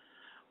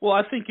 Well,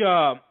 I think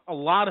a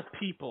lot of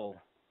people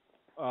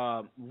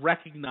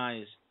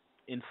recognize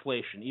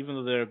inflation, even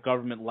though their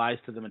government lies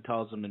to them and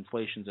tells them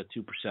inflation's at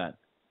 2%.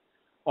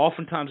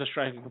 oftentimes I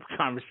strike up a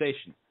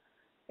conversation.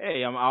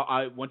 Hey,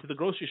 I went to the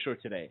grocery store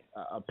today.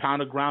 A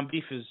pound of ground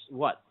beef is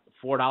what,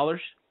 $4?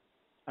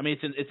 I mean,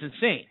 it's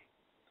insane.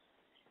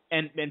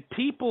 And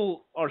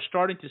people are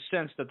starting to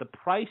sense that the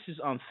prices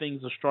on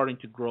things are starting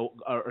to go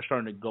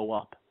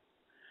up,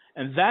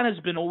 and that has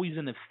been always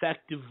an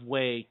effective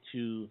way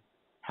to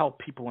help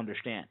people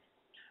understand.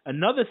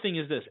 Another thing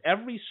is this: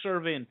 every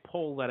survey and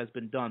poll that has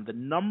been done, the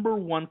number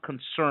one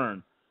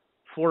concern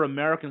for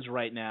Americans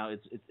right now,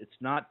 it's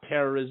not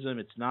terrorism,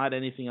 it's not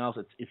anything else,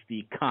 it's the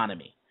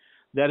economy.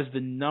 That is the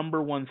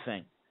number one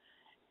thing.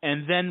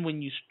 And then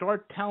when you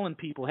start telling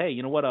people, hey,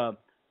 you know what,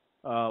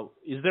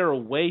 is there a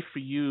way for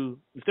you,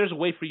 if there's a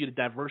way for you to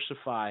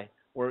diversify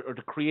or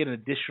to create an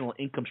additional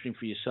income stream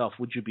for yourself,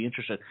 would you be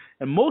interested?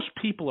 And most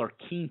people are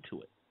keen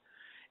to it.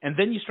 And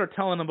then you start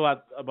telling them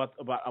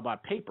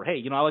about paper.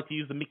 Hey, I like to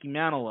use the Mickey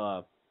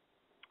Mantle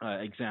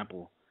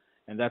example.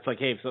 And that's like,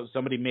 hey, if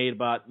somebody made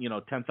about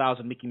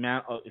 10,000 Mickey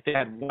Mantle, if they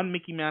had one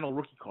Mickey Mantle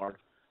rookie card,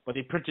 but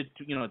they printed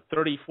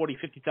 30, 40,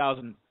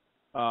 50,000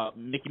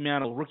 Mickey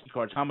Mantle rookie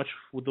cards, how much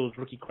would those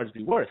rookie cards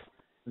be worth?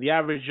 The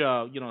average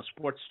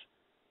sports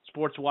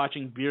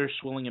watching, beer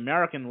swilling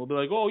American will be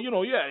like, oh,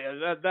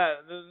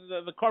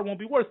 the card won't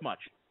be worth much.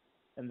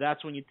 And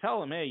that's when you tell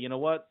them, hey, you know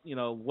what?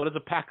 What does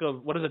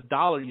a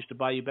dollar used to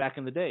buy you back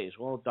in the days?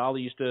 Well, a dollar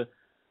used to,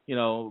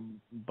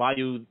 buy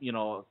you,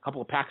 a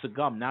couple of packs of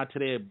gum. Now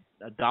today,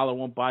 a dollar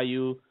won't buy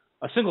you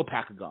a single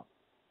pack of gum.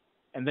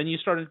 And then you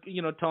started,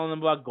 telling them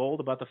about gold,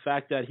 about the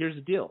fact that here's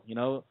the deal,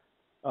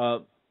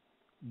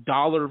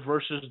 dollar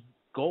versus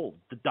gold.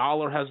 The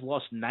dollar has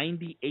lost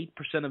 98%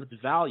 of its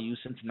value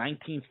since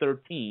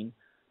 1913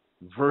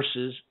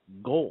 versus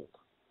gold.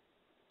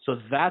 So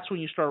that's when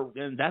you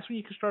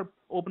can start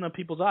opening up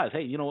people's eyes.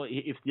 Hey,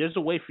 if there's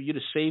a way for you to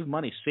save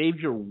money, save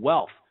your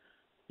wealth.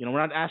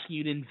 We're not asking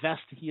you to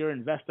invest here,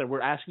 invest there.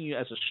 We're asking you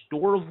as a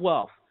store of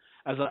wealth,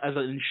 as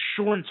an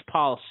insurance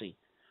policy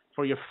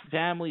for your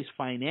family's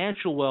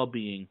financial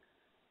well-being.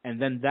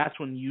 And then that's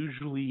when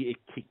usually it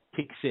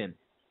kicks in.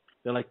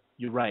 They're like,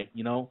 you're right,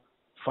 an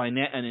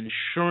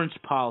insurance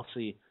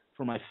policy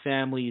for my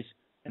family's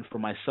and for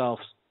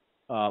myself's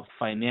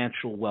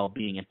financial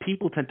well-being. And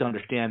people tend to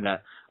understand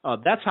that.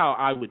 That's how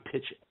I would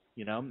pitch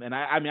it, And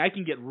I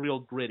can get real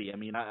gritty.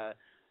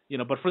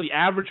 But for the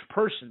average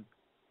person,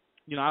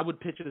 I would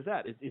pitch it as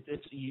that.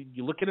 It's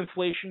you look at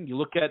inflation, you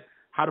look at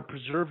how to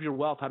preserve your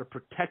wealth, how to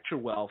protect your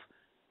wealth,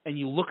 and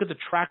you look at the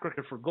track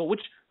record for gold,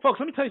 which, folks,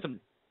 let me tell you something.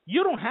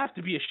 You don't have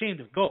to be ashamed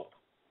of gold.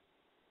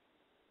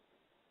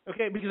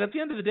 Okay, because at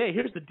the end of the day,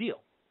 here's the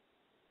deal.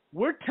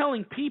 We're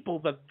telling people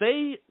that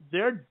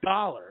their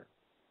dollar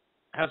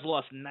has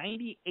lost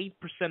 98%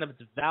 of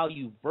its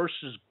value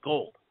versus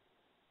gold.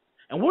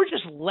 And we're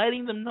just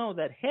letting them know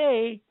that,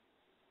 hey,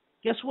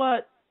 guess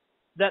what?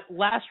 That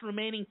last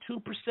remaining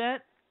 2%,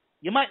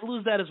 you might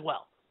lose that as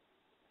well.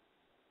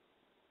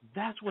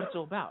 That's what it's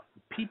all about.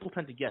 People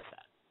tend to get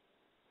that.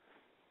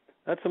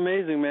 That's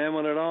amazing, man,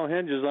 when it all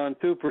hinges on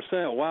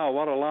 2%. Wow,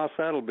 what a loss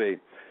that'll be.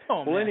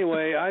 Oh, well, man.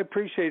 Anyway, I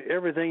appreciate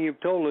everything you've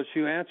told us.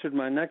 You answered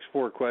my next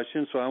 4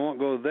 questions, so I won't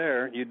go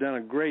there. You've done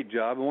a great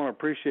job. I want to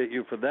appreciate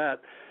you for that.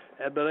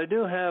 But I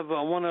do have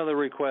one other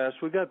request.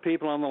 We've got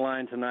people on the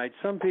line tonight.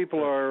 Some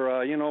people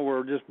are,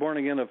 we're just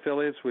born-again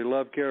affiliates. We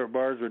love Carrot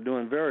Bars. We're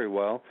doing very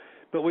well.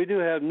 But we do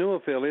have new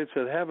affiliates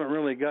that haven't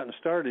really gotten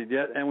started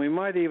yet, and we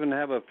might even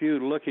have a few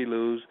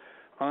looky-loos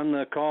on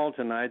the call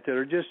tonight that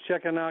are just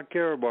checking out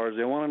Carrot Bars.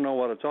 They want to know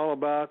what it's all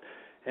about.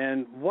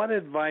 And what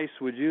advice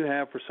would you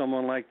have for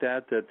someone like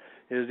that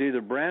is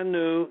either brand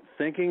new,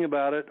 thinking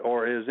about it,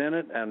 or is in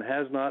it and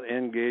has not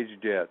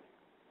engaged yet?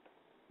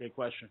 Great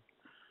question.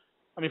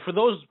 For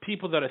those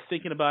people that are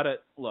thinking about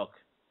it, look,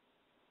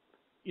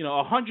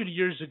 100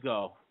 years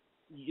ago,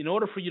 in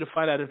order for you to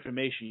find out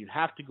information, you'd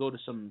have to go to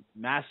some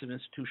massive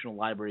institutional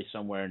library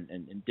somewhere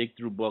and dig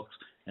through books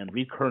and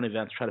read current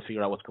events, try to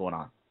figure out what's going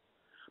on.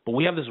 But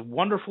we have this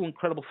wonderful,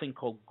 incredible thing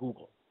called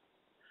Google.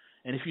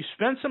 And if you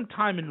spend some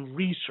time in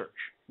research,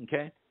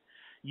 okay,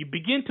 you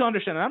begin to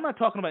understand. And I'm not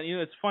talking about,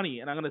 it's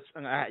funny, and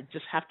I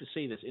just have to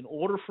say this. In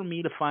order for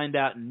me to find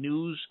out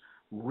news,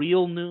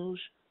 real news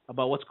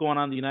about what's going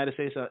on in the United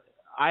States,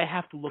 I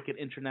have to look at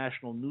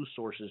international news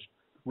sources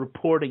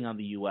reporting on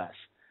the U.S.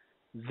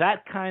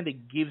 That kind of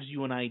gives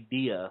you an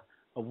idea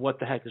of what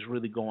the heck is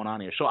really going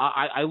on here. So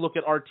I look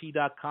at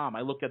RT.com,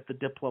 I look at The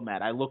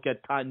Diplomat, I look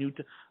at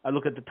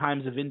the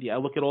Times of India, I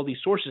look at all these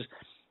sources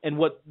and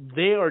what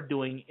they are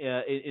doing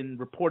in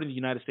reporting the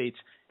United States,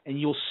 and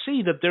you'll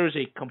see that there is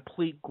a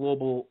complete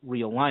global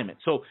realignment.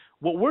 So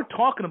what we're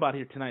talking about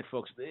here tonight,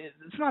 folks,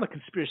 it's not a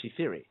conspiracy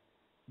theory.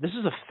 This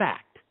is a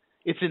fact.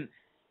 It's an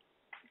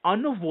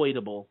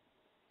unavoidable,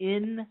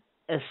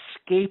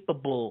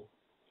 inescapable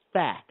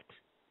fact.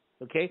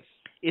 Okay?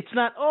 It's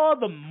not,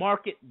 the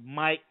market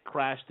might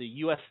crash, the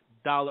U.S.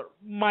 dollar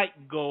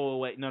might go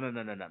away. No.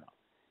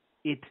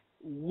 It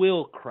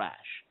will crash.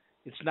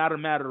 It's not a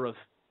matter of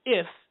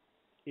if,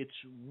 it's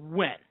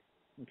when.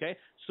 Okay?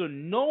 So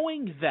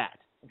knowing that,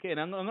 okay, and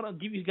I'm going to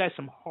give you guys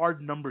some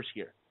hard numbers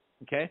here.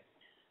 Okay?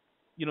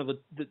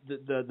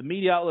 the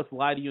media outlets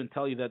lie to you and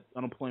tell you that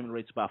unemployment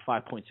rate's about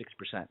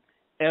 5.6%.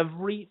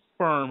 Every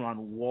firm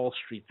on Wall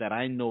Street that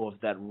I know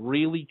of that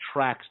really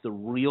tracks the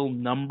real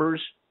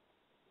numbers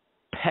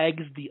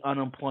pegs the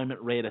unemployment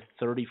rate at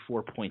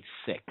 34.6.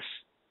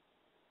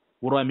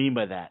 What do I mean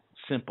by that?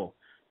 Simple.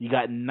 You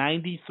got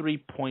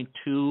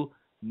 93.2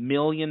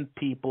 million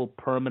people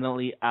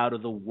permanently out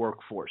of the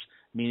workforce,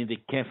 meaning they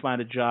can't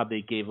find a job,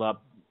 they gave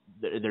up,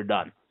 they're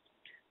done.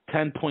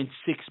 10.6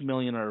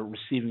 million are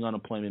receiving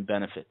unemployment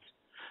benefits.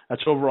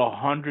 That's over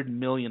 100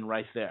 million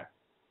right there.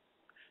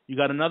 You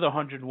got another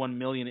 101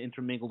 million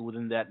intermingled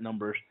within that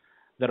numbers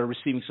that are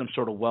receiving some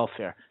sort of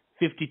welfare.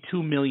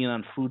 52 million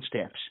on food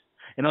stamps.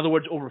 In other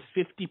words, over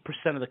 50%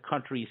 of the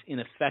country is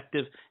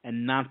ineffective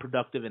and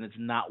non-productive, and it's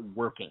not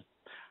working.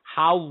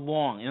 How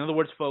long? In other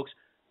words, folks,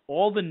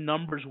 all the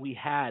numbers we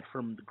had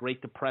from the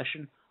Great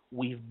Depression,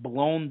 we've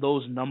blown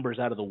those numbers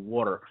out of the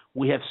water.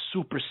 We have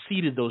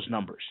superseded those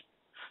numbers.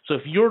 So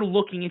if you're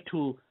looking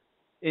into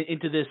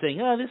this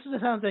saying, oh, this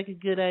sounds like a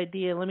good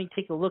idea, let me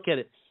take a look at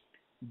it.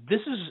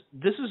 This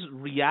is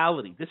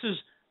reality. This is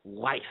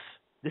life.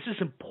 This is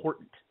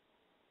important.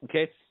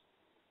 Okay?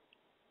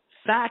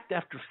 Fact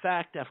after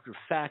fact after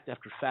fact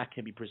after fact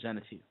can be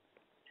presented to you.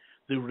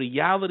 The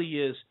reality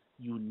is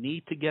you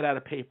need to get out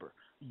of paper.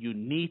 You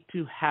need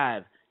to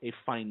have a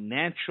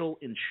financial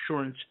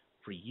insurance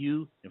for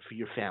you and for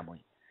your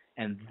family.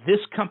 And this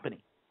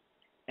company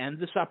and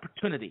this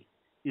opportunity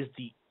is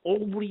the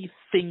only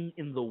thing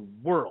in the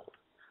world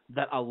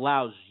that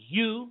allows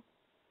you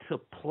to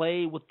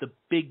play with the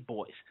big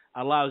boys,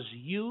 allows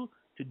you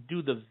to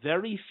do the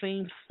very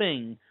same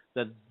thing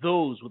that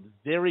those with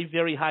very,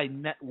 very high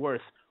net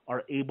worth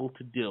are able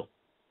to do.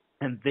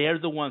 And they're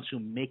the ones who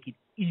make it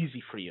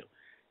easy for you.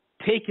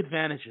 Take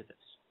advantage of this.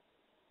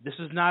 This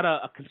is not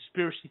a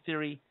conspiracy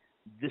theory.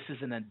 This is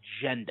an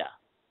agenda.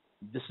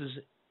 This is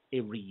a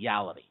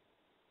reality.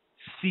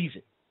 Seize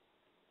it.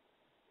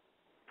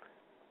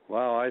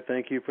 Wow, I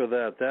thank you for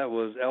that. That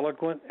was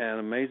eloquent and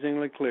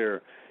amazingly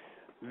clear.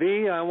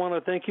 V, I want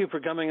to thank you for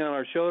coming on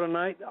our show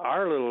tonight,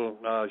 our little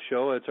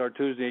show. It's our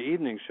Tuesday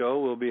evening show.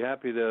 We'll be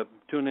happy to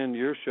tune into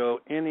your show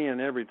any and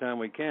every time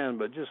we can,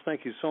 but just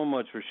thank you so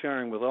much for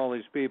sharing with all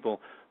these people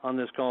on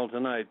this call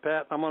tonight.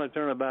 Pat, I'm going to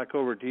turn it back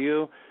over to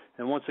you,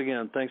 and once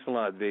again, thanks a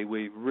lot, V.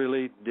 We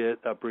really did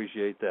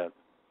appreciate that.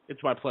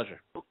 It's my pleasure.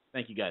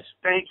 Thank you, guys.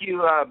 Thank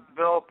you,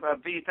 Bill.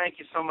 V, thank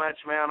you so much,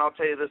 man. I'll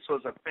tell you, this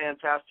was a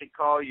fantastic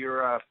call.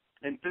 Your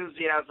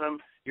enthusiasm,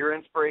 your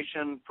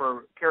inspiration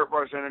for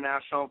Karatbars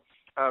International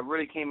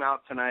really came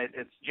out tonight.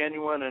 It's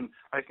genuine, and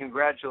I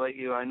congratulate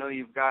you. I know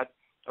you've got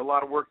a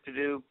lot of work to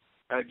do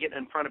getting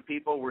in front of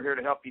people. We're here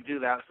to help you do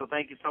that. So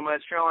thank you so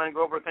much. Caroline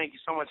Gober, thank you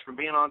so much for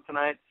being on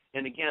tonight.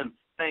 And again,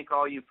 thank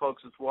all you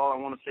folks as well. I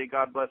want to say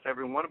God bless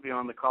every one of you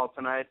on the call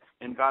tonight,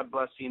 and God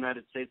bless the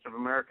United States of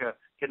America.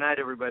 Good night,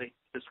 everybody.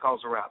 This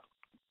call's a wrap.